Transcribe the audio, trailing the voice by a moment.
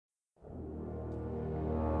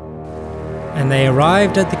And they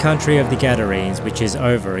arrived at the country of the Gadarenes, which is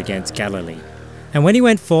over against Galilee. And when he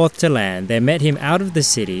went forth to land, there met him out of the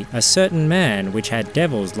city a certain man which had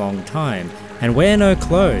devils long time, and wear no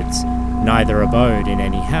clothes, neither abode in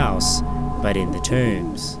any house, but in the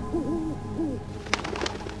tombs.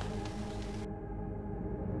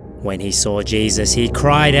 When he saw Jesus, he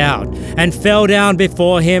cried out, and fell down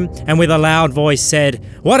before him, and with a loud voice said,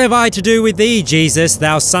 What have I to do with thee, Jesus,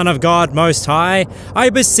 thou Son of God Most High? I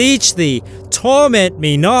beseech thee, torment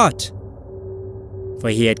me not. For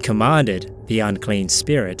he had commanded the unclean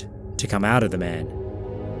spirit to come out of the man.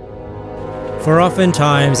 For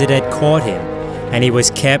oftentimes it had caught him, and he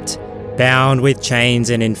was kept bound with chains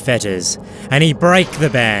and in fetters, and he brake the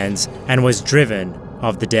bands, and was driven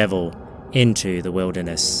of the devil into the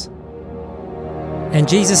wilderness. And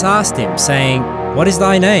Jesus asked him, saying, What is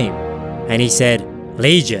thy name? And he said,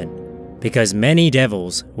 Legion, because many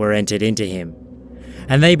devils were entered into him.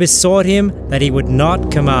 And they besought him that he would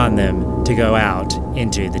not command them to go out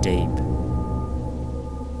into the deep.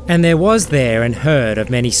 And there was there an herd of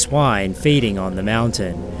many swine feeding on the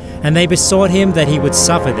mountain, and they besought him that he would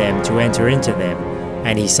suffer them to enter into them,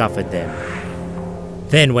 and he suffered them.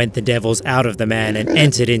 Then went the devils out of the man and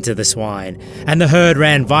entered into the swine, and the herd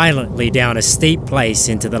ran violently down a steep place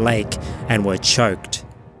into the lake, and were choked.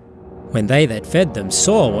 When they that fed them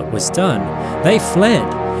saw what was done, they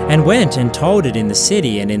fled, and went and told it in the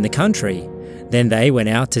city and in the country. Then they went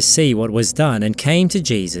out to see what was done, and came to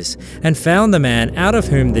Jesus, and found the man out of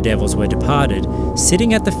whom the devils were departed,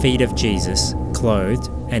 sitting at the feet of Jesus, clothed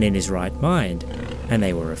and in his right mind, and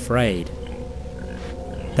they were afraid.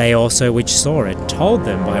 They also which saw it told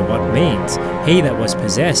them by what means he that was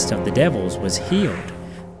possessed of the devils was healed.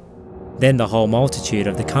 Then the whole multitude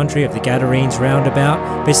of the country of the Gadarenes round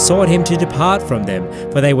about besought him to depart from them,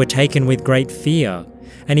 for they were taken with great fear.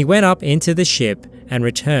 And he went up into the ship, and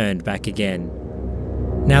returned back again.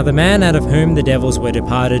 Now the man out of whom the devils were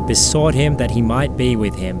departed besought him that he might be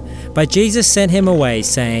with him. But Jesus sent him away,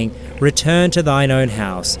 saying, Return to thine own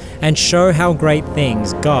house, and show how great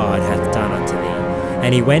things God hath done unto thee.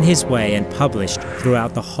 And he went his way, and published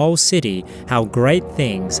throughout the whole city how great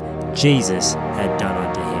things Jesus had done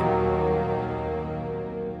unto him.